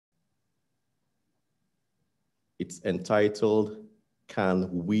It's entitled,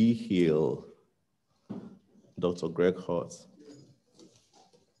 Can We Heal? Dr. Greg Harte.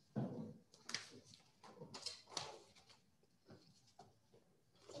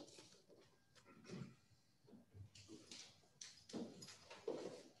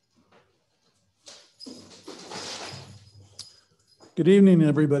 Good evening,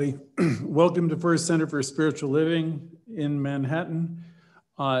 everybody. Welcome to First Center for Spiritual Living in Manhattan.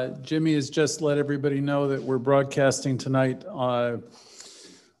 Jimmy has just let everybody know that we're broadcasting tonight live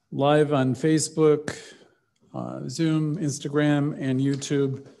on Facebook, Zoom, Instagram, and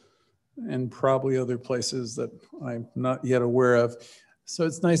YouTube, and probably other places that I'm not yet aware of. So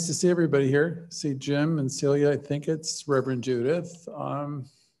it's nice to see everybody here. See Jim and Celia. I think it's Reverend Judith.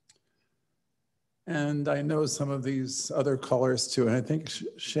 And I know some of these other callers too. And I think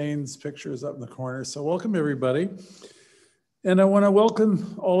Shane's picture is up in the corner. So welcome everybody. And I want to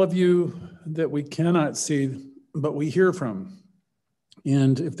welcome all of you that we cannot see, but we hear from.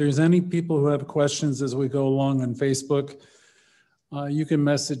 And if there's any people who have questions as we go along on Facebook, you can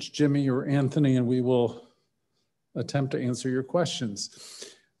message Jimmy or Anthony and we will attempt to answer your questions.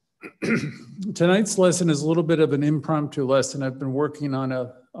 Tonight's lesson is a little bit of an impromptu lesson. I've been working on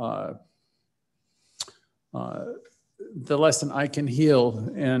the lesson, I Can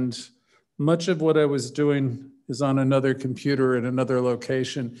Heal, and much of what I was doing is on another computer at another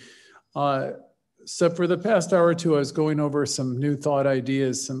location. So for the past hour or two, I was going over some new thought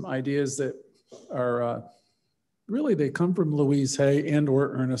ideas, some ideas that are really, they come from Louise Hay and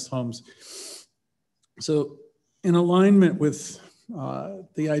or Ernest Holmes. So in alignment with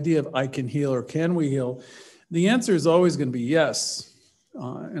the idea of I can heal or can we heal, the answer is always going to be yes.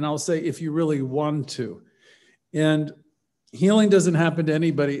 And I'll say if you really want to. And healing doesn't happen to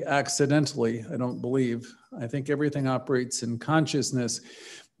anybody accidentally, I don't believe. I think everything operates in consciousness.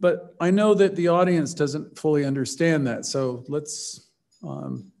 But I know that the audience doesn't fully understand that. So let's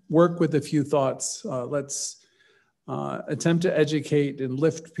work with a few thoughts. Let's attempt to educate and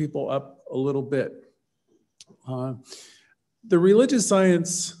lift people up a little bit. The religious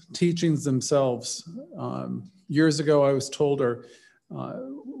science teachings themselves, years ago I was told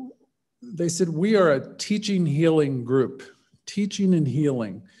they said, we are a teaching healing group, teaching and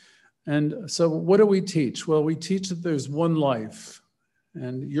healing. And so what do we teach? Well, we teach that there's one life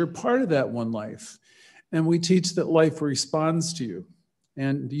and you're part of that one life. And we teach that life responds to you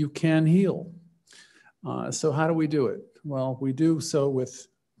and you can heal. So how do we do it? Well, we do so with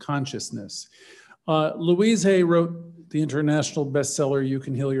consciousness. Louise Hay wrote the international bestseller, You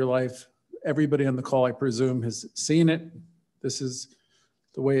Can Heal Your Life. Everybody on the call, I presume, has seen it. This is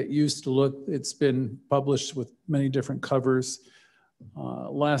the way it used to look. It's been published with many different covers.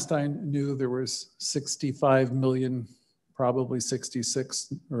 Last I knew, there was 65 million, probably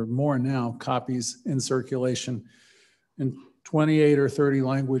 66 or more now, copies in circulation in 28 or 30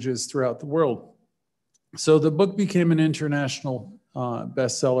 languages throughout the world. So the book became an international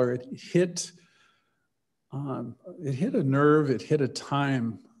bestseller. It hit a nerve, it hit a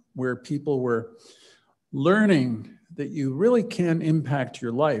time where people were learning that you really can impact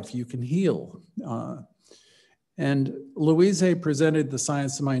your life. You can heal. And Louise Hay presented the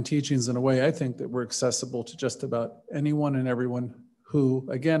Science of Mind teachings in a way I think that were accessible to just about anyone and everyone who,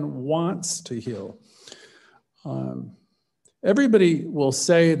 again, wants to heal. Everybody will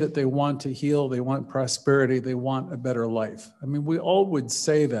say that they want to heal, they want prosperity, they want a better life. I mean, we all would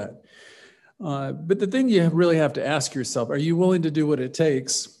say that. But the thing you really have to ask yourself, are you willing to do what it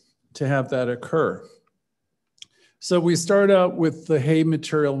takes to have that occur? So we start out with the Hay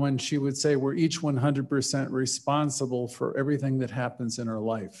material when she would say we're each 100% responsible for everything that happens in our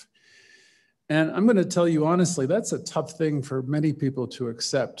life. And I'm going to tell you honestly, that's a tough thing for many people to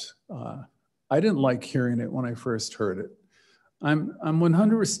accept. I didn't like hearing it when I first heard it. I'm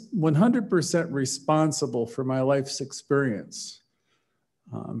 100% responsible for my life's experience.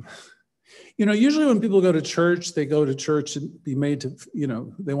 You know, usually when people go to church, they go to church and be made to, you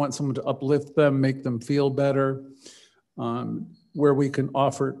know, they want someone to uplift them, make them feel better, where we can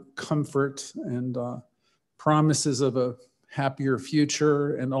offer comfort and promises of a happier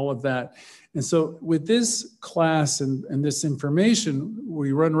future and all of that. And so with this class and this information,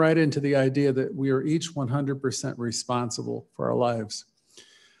 we run right into the idea that we are each 100% responsible for our lives.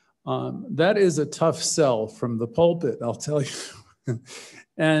 That is a tough sell from the pulpit, I'll tell you.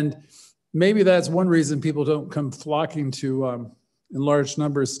 And maybe that's one reason people don't come flocking to, in large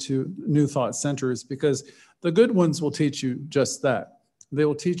numbers, to New Thought centers, because the good ones will teach you just that. They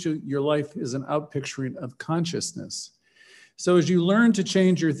will teach you your life is an outpicturing of consciousness. So as you learn to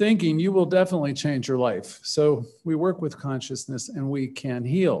change your thinking, you will definitely change your life. So we work with consciousness and we can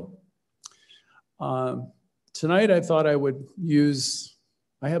heal. tonight I thought I would use,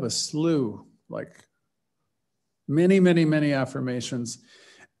 I have a slew, like many, many, many affirmations.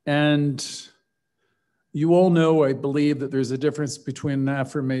 And you all know, I believe, that there's a difference between an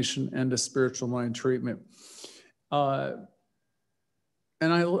affirmation and a spiritual mind treatment. And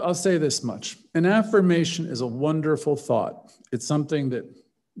I'll say this much. An affirmation is a wonderful thought. It's something that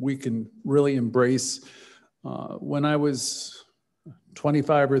we can really embrace. When I was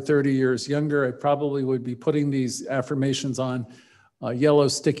 25 or 30 years younger, I probably would be putting these affirmations on a yellow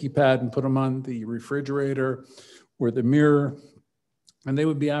sticky pad and put them on the refrigerator or the mirror. And they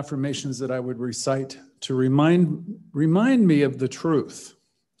would be affirmations that I would recite to remind me of the truth.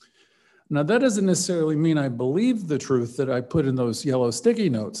 Now, that doesn't necessarily mean I believe the truth that I put in those yellow sticky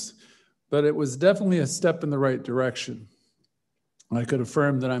notes, but it was definitely a step in the right direction. I could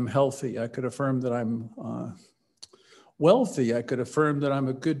affirm that I'm healthy. I could affirm that I'm wealthy. I could affirm that I'm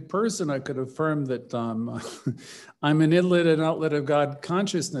a good person. I could affirm that I'm an inlet and outlet of God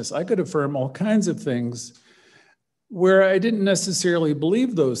consciousness. I could affirm all kinds of things where I didn't necessarily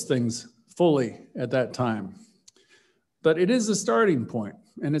believe those things fully at that time. But it is a starting point,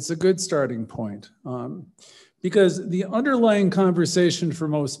 and it's a good starting point. Because the underlying conversation for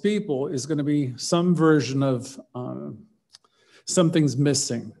most people is going to be some version of something's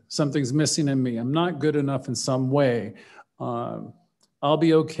missing. Something's missing in me. I'm not good enough in some way. I'll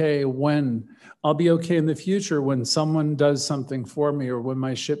be okay I'll be okay in the future when someone does something for me, or when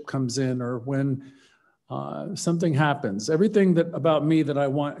my ship comes in, or when something happens. Everything about me that I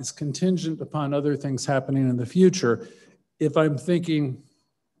want is contingent upon other things happening in the future. If I'm thinking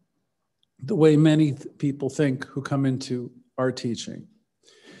the way many people think who come into our teaching.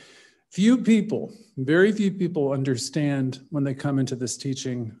 Very few people understand when they come into this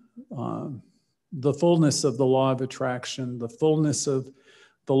teaching the fullness of the law of attraction, the fullness of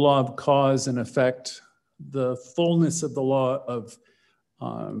the law of cause and effect, the fullness of the law of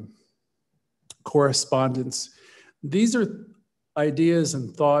correspondence. These are ideas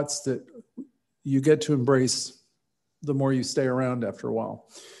and thoughts that you get to embrace the more you stay around after a while.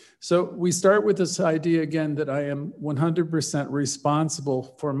 So we start with this idea again that I am 100%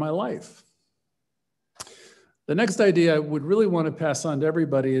 responsible for my life. The next idea I would really want to pass on to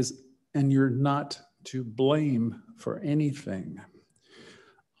everybody is, and you're not to blame for anything.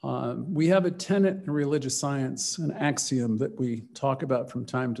 We have a tenet in religious science, an axiom that we talk about from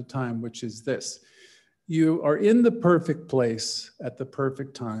time to time, which is this: you are in the perfect place at the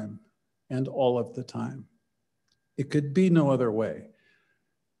perfect time and all of the time. It could be no other way.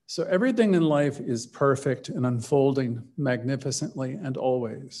 So everything in life is perfect and unfolding magnificently and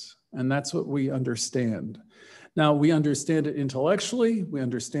always. And that's what we understand. Now, we understand it intellectually, we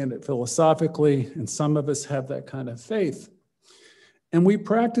understand it philosophically, and some of us have that kind of faith. And we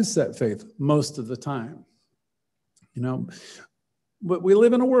practice that faith most of the time. But we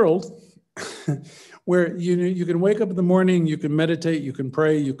live in a world where you can wake up in the morning, you can meditate, you can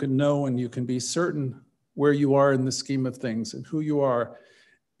pray, you can know, and you can be certain where you are in the scheme of things and who you are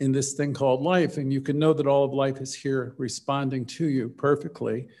in this thing called life. And you can know that all of life is here responding to you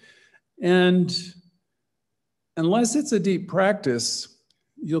perfectly. And unless it's a deep practice,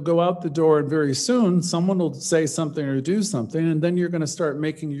 you'll go out the door and very soon someone will say something or do something, and then you're going to start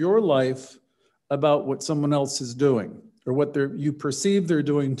making your life about what someone else is doing or what you perceive they're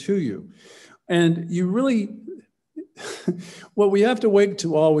doing to you. And you really, what we have to wake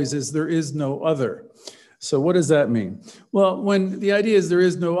to always is there is no other. So what does that mean? Well, when the idea is there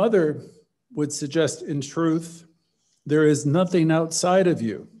is no other would suggest in truth, there is nothing outside of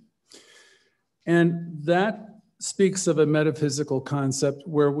you. And that speaks of a metaphysical concept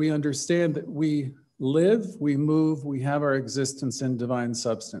where we understand that we live, we move, we have our existence in divine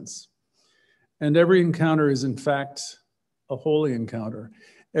substance. And every encounter is in fact a holy encounter.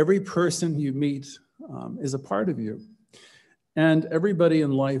 Every person you meet is a part of you. And everybody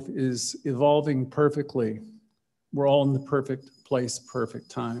in life is evolving perfectly. We're all in the perfect place,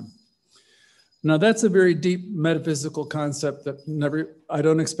 perfect time. Now, that's a very deep metaphysical concept that I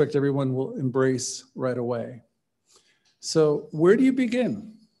don't expect everyone will embrace right away. So where do you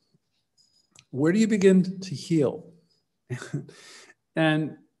begin? Where do you begin to heal?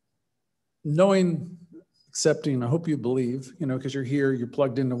 And knowing, accepting, I hope you believe, because you're here, you're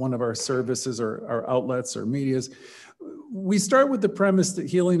plugged into one of our services or our outlets or medias. We start with the premise that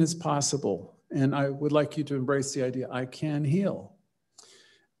healing is possible. And I would like you to embrace the idea, I can heal.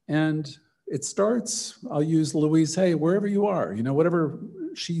 And it starts, I'll use Louisehay, wherever you are, whatever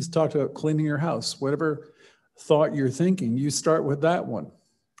she's talked about, cleaning your house, whatever thought you're thinking, you start with that one.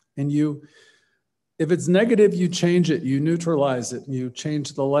 And if it's negative, you change it, you neutralize it, and you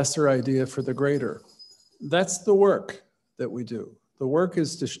change the lesser idea for the greater. that's the work that we do. The work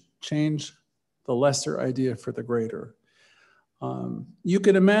is to change the lesser idea for the greater. You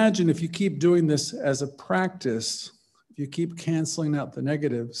can imagine if you keep doing this as a practice, if you keep canceling out the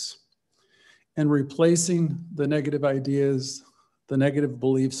negatives and replacing the negative ideas, the negative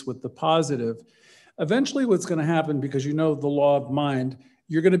beliefs with the positive, eventually what's going to happen, because you know the law of mind,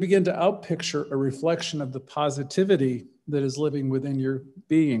 you're going to begin to outpicture a reflection of the positivity that is living within your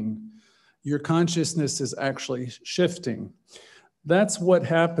being. Your consciousness is actually shifting. That's what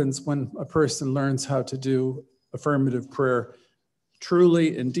happens when a person learns how to do affirmative prayer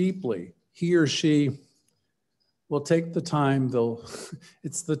truly and deeply. He or she will take the time,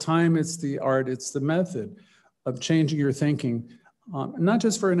 it's the time, it's the art, it's the method of changing your thinking, not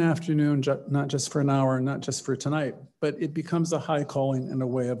just for an afternoon, not just for an hour, not just for tonight, but it becomes a high calling and a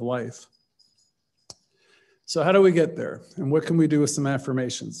way of life. So how do we get there? And what can we do with some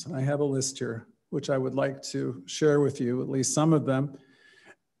affirmations? I have a list here, which I would like to share with you, at least some of them.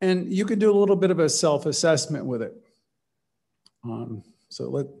 And you can do a little bit of a self-assessment with it. And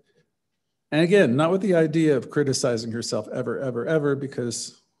again, not with the idea of criticizing yourself ever, ever, ever,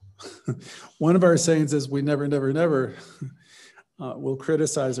 because one of our sayings is we never, never, never will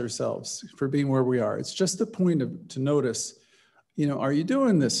criticize ourselves for being where we are. It's just a point to notice, are you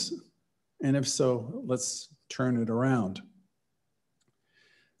doing this? And if so, let's turn it around.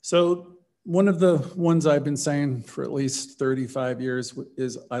 So one of the ones I've been saying for at least 35 years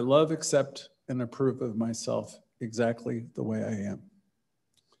is I love, accept, and approve of myself exactly the way I am.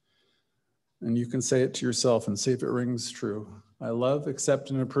 And you can say it to yourself and see if it rings true. I love, accept,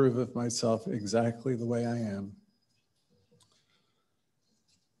 and approve of myself exactly the way I am.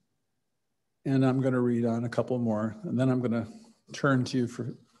 And I'm going to read on a couple more, and then I'm going to turn to you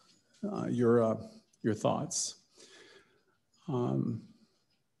for your thoughts.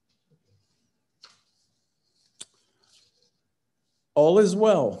 All is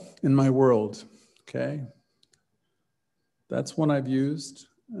well in my world, okay? That's one I've used.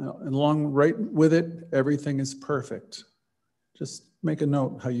 And right with it, everything is perfect. Just make a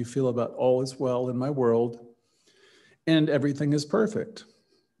note how you feel about all is well in my world and everything is perfect.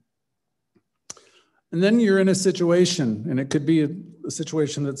 And then you're in a situation, and it could be a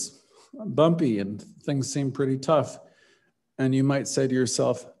situation that's bumpy and things seem pretty tough. And you might say to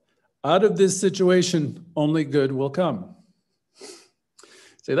yourself, out of this situation, only good will come.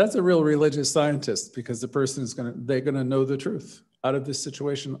 See, that's a real religious scientist, because the person is they're going to know the truth. Out of this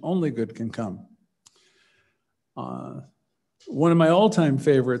situation, only good can come. One of my all-time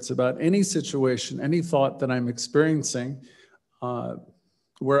favorites about any situation, any thought that I'm experiencing,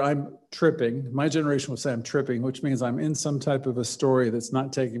 where I'm tripping, my generation will say I'm tripping, which means I'm in some type of a story that's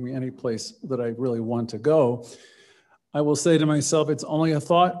not taking me any place that I really want to go. I will say to myself, it's only a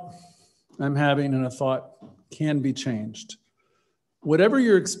thought I'm having, and a thought can be changed. Whatever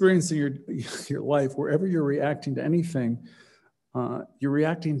you're experiencing in your life, wherever you're reacting to anything, you're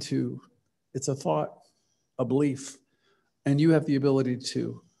reacting to, it's a thought, a belief, and you have the ability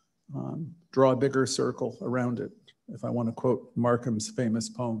to draw a bigger circle around it. If I want to quote Markham's famous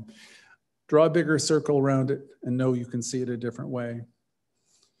poem, draw a bigger circle around it and know you can see it a different way.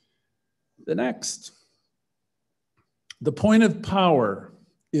 The next, the point of power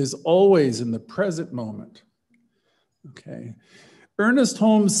is always in the present moment, okay? Ernest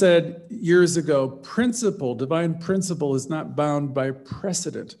Holmes said years ago, divine principle is not bound by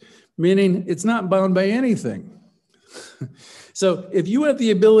precedent, meaning it's not bound by anything. So if you have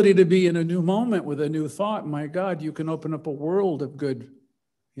the ability to be in a new moment with a new thought, my God, you can open up a world of good.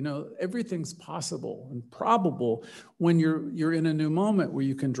 Everything's possible and probable when you're in a new moment where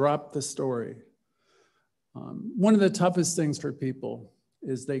you can drop the story. One of the toughest things for people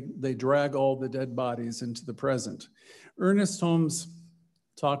is they drag all the dead bodies into the present. Ernest Holmes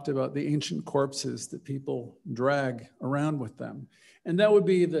talked about the ancient corpses that people drag around with them. And that would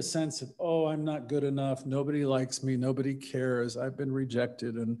be the sense of, oh, I'm not good enough. Nobody likes me. Nobody cares. I've been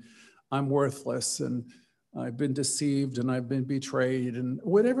rejected and I'm worthless and I've been deceived and I've been betrayed and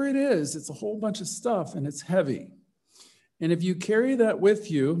whatever it is, it's a whole bunch of stuff and it's heavy. And if you carry that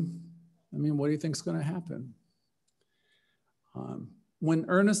with you, what do you think is going to happen? When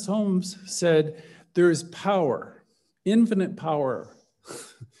Ernest Holmes said, there is power, infinite power,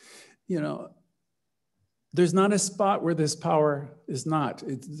 there's not a spot where this power is not.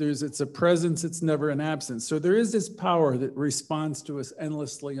 It's a presence, it's never an absence. So there is this power that responds to us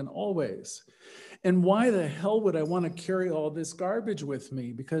endlessly and always. And why the hell would I want to carry all this garbage with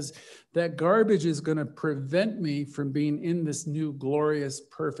me? Because that garbage is going to prevent me from being in this new, glorious,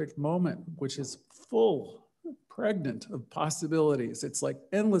 perfect moment, which is full, pregnant of possibilities. It's like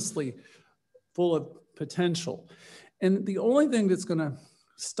endlessly full of potential. And the only thing that's going to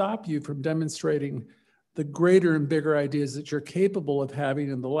stop you from demonstrating the greater and bigger ideas that you're capable of having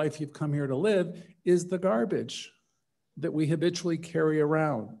in the life you've come here to live is the garbage that we habitually carry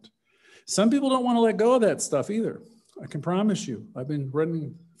around. Some people don't want to let go of that stuff either. I can promise you. I've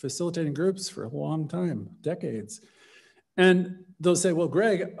been facilitating groups for a long time, decades. And they'll say, well,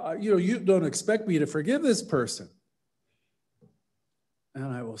 Greg, you don't expect me to forgive this person. And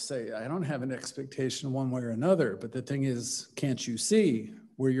I will say, I don't have an expectation one way or another, but the thing is, can't you see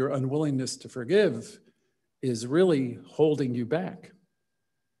where your unwillingness to forgive is really holding you back?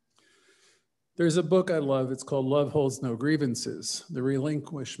 There's a book I love, it's called Love Holds No Grievances, The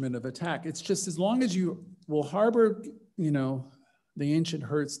Relinquishment of Attack. It's just as long as you will harbor, the ancient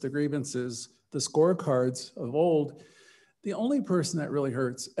hurts, the grievances, the scorecards of old, the only person that really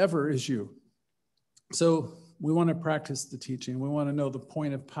hurts ever is you. So we want to practice the teaching. We want to know the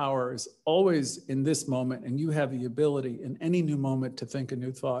point of power is always in this moment, and you have the ability in any new moment to think a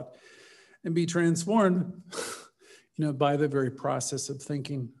new thought and be transformed, by the very process of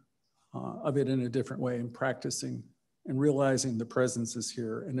thinking of it in a different way and practicing and realizing the presence is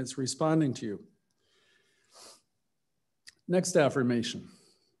here and it's responding to you. Next affirmation.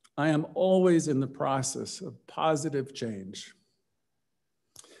 I am always in the process of positive change.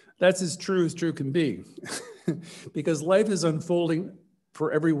 That's as true can be because life is unfolding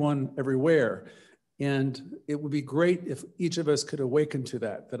for everyone, everywhere. And it would be great if each of us could awaken to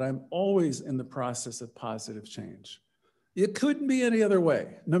that I'm always in the process of positive change. It couldn't be any other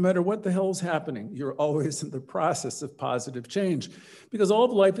way. No matter what the hell's happening, you're always in the process of positive change because all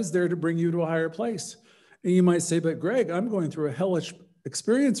of life is there to bring you to a higher place. And you might say, but Greg, I'm going through a hellish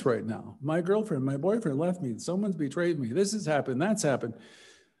experience right now. My girlfriend, my boyfriend left me. Someone's betrayed me. This has happened. That's happened.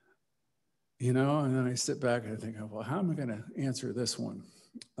 And then I sit back and I think, well, how am I going to answer this one?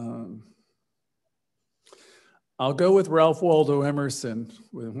 I'll go with Ralph Waldo Emerson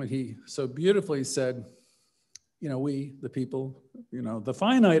when he so beautifully said, we, the people, the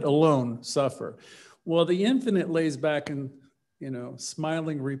finite alone suffer. Well, the infinite lays back in,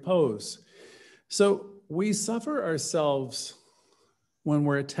 smiling repose. So we suffer ourselves when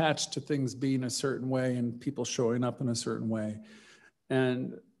we're attached to things being a certain way and people showing up in a certain way.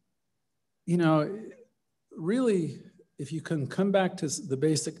 And, really, if you can come back to the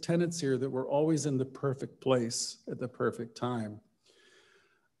basic tenets here that we're always in the perfect place at the perfect time,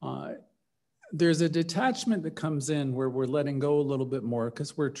 there's a detachment that comes in where we're letting go a little bit more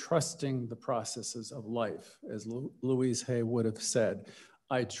because we're trusting the processes of life. As Louise would have said,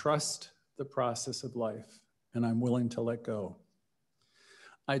 I trust the process of life and I'm willing to let go.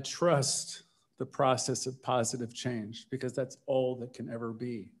 I trust the process of positive change because that's all that can ever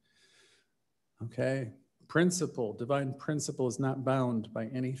be. Okay? Principle, divine principle is not bound by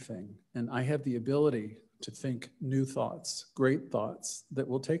anything. And I have the ability to think new thoughts, great thoughts that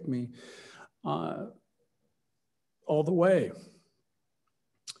will take me all the way.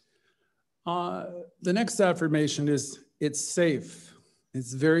 The next affirmation is it's safe.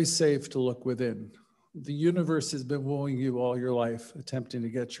 It's very safe to look within. The universe has been wooing you all your life, attempting to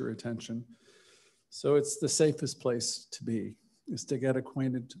get your attention. So it's the safest place to be, is to get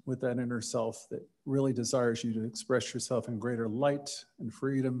acquainted with that inner self that really desires you to express yourself in greater light and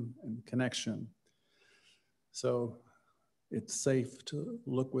freedom and connection. So it's safe to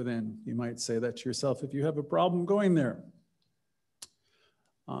look within. You might say that to yourself if you have a problem going there.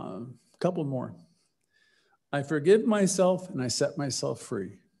 Couple more. I forgive myself and I set myself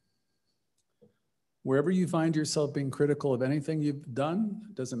free. Wherever you find yourself being critical of anything you've done,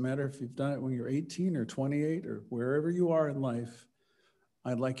 it doesn't matter if you've done it when you're 18 or 28 or wherever you are in life,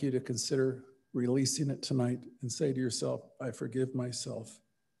 I'd like you to consider releasing it tonight and say to yourself, I forgive myself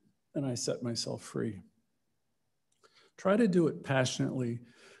and I set myself free. Try to do it passionately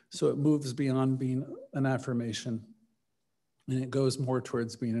so it moves beyond being an affirmation and it goes more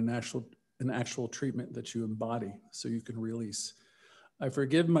towards being an actual treatment that you embody so you can release. I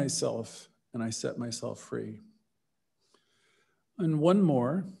forgive myself and I set myself free. And one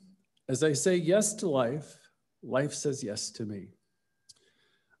more, as I say yes to life, life says yes to me.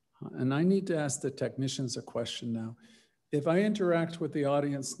 And I need to ask the technicians a question now. If I interact with the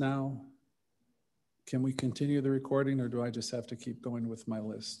audience now, can we continue the recording or do I just have to keep going with my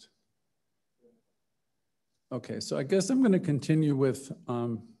list? Okay, so I guess I'm going to continue with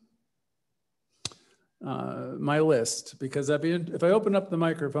my list because if I open up the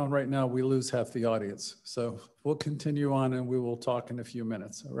microphone right now, we lose half the audience. So we'll continue on and we will talk in a few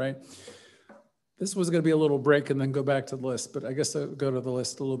minutes, all right? This was going to be a little break and then go back to the list, but I guess I'll go to the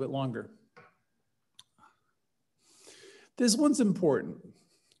list a little bit longer. This one's important.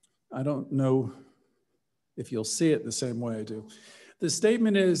 I don't know if you'll see it the same way I do. The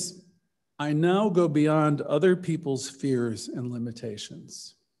statement is, I now go beyond other people's fears and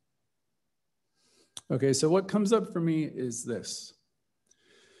limitations. Okay, so what comes up for me is this.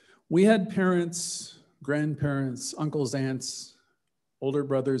 We had parents, grandparents, uncles, aunts, older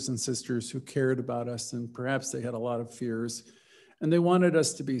brothers and sisters who cared about us, and perhaps they had a lot of fears, and they wanted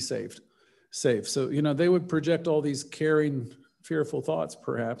us to be safe. So, they would project all these caring, fearful thoughts,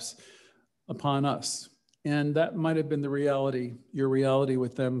 perhaps, upon us. And that might have been the reality, your reality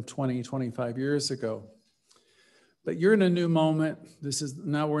with them 20, 25 years ago. But you're in a new moment.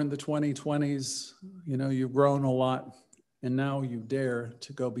 Now we're in the 2020s. You've grown a lot, and now you dare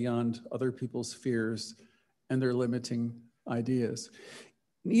to go beyond other people's fears and their limiting ideas.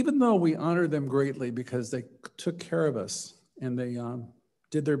 And even though we honor them greatly because they took care of us and they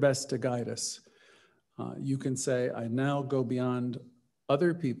did their best to guide us, you can say, I now go beyond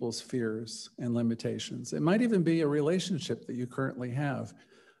other people's fears and limitations. It might even be a relationship that you currently have.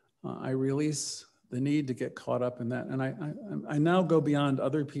 I release the need to get caught up in that. And I now go beyond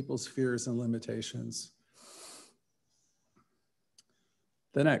other people's fears and limitations.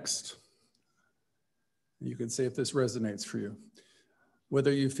 The next, you can see if this resonates for you.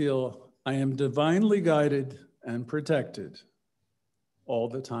 Whether you feel, I am divinely guided and protected all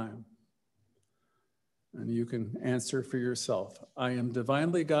the time. And you can answer for yourself. I am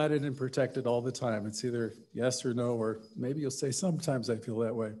divinely guided and protected all the time. It's either yes or no, or maybe you'll say, sometimes I feel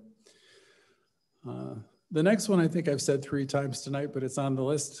that way. The next one I think I've said 3 times tonight, but it's on the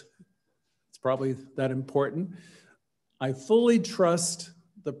list. It's probably that important. I fully trust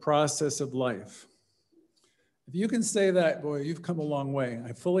the process of life. If you can say that, boy, you've come a long way.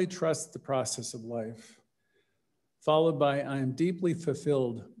 I fully trust the process of life. Followed by, I am deeply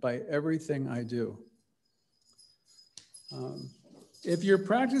fulfilled by everything I do. If you're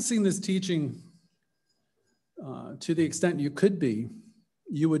practicing this teaching to the extent you could be,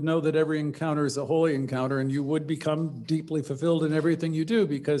 you would know that every encounter is a holy encounter, and you would become deeply fulfilled in everything you do,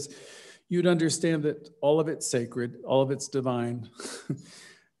 because you'd understand that all of it's sacred, all of it's divine.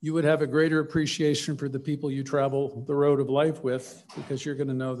 You would have a greater appreciation for the people you travel the road of life with, because you're going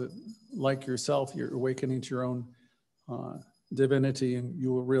to know that, like yourself, you're awakening to your own divinity, and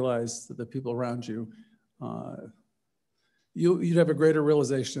you will realize that the people around you, you'd have a greater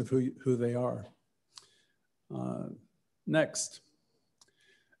realization of who they are. Next.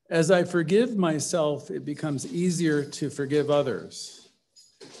 As I forgive myself, it becomes easier to forgive others.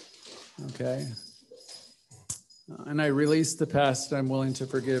 Okay? And I release the past, I'm willing to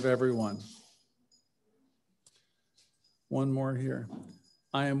forgive everyone. One more here.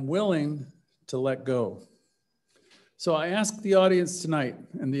 I am willing to let go. So I ask the audience tonight,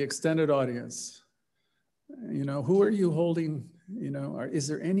 and the extended audience, who are you holding, is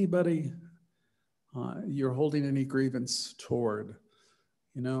there anybody you're holding any grievance toward?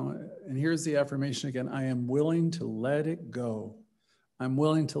 And here's the affirmation again. I am willing to let it go. I'm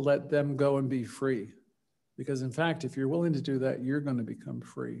willing to let them go and be free. Because in fact, if you're willing to do that, you're going to become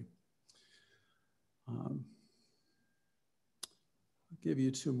free. I'll give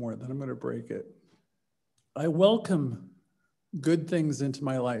you 2 more, then I'm going to break it. I welcome good things into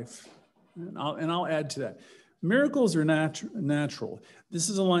my life. And I'll add to that. Miracles are natural. This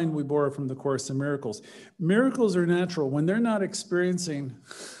is a line we borrow from the Course in Miracles. Miracles are natural. When you're not experiencing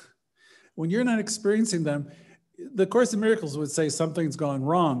them, the Course in Miracles would say something's gone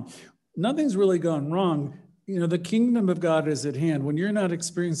wrong. Nothing's really gone wrong. The kingdom of God is at hand. When you're not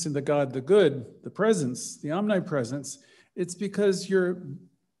experiencing the God, the good, the presence, the omnipresence, it's because you're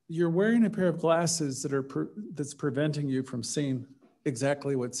wearing a pair of glasses that's preventing you from seeing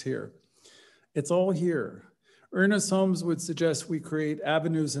exactly what's here. It's all here. Ernest Holmes would suggest we create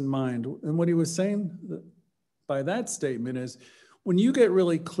avenues in mind. And what he was saying by that statement is, when you get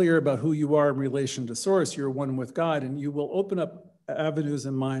really clear about who you are in relation to Source, you're one with God, and you will open up avenues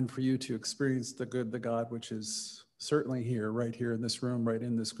in mind for you to experience the good, the God, which is certainly here, right here in this room, right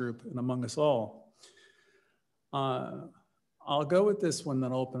in this group, and among us all. I'll go with this one,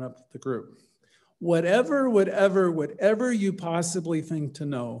 then I'll open up the group. Whatever you possibly think to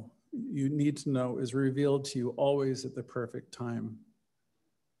know, you need to know, is revealed to you always at the perfect time.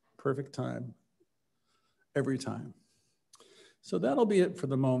 Perfect time. Every time. So that'll be it for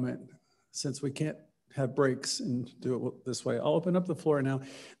the moment, since we can't have breaks and do it this way. I'll open up the floor now.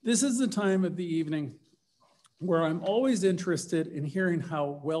 This is the time of the evening where I'm always interested in hearing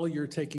how well you're taking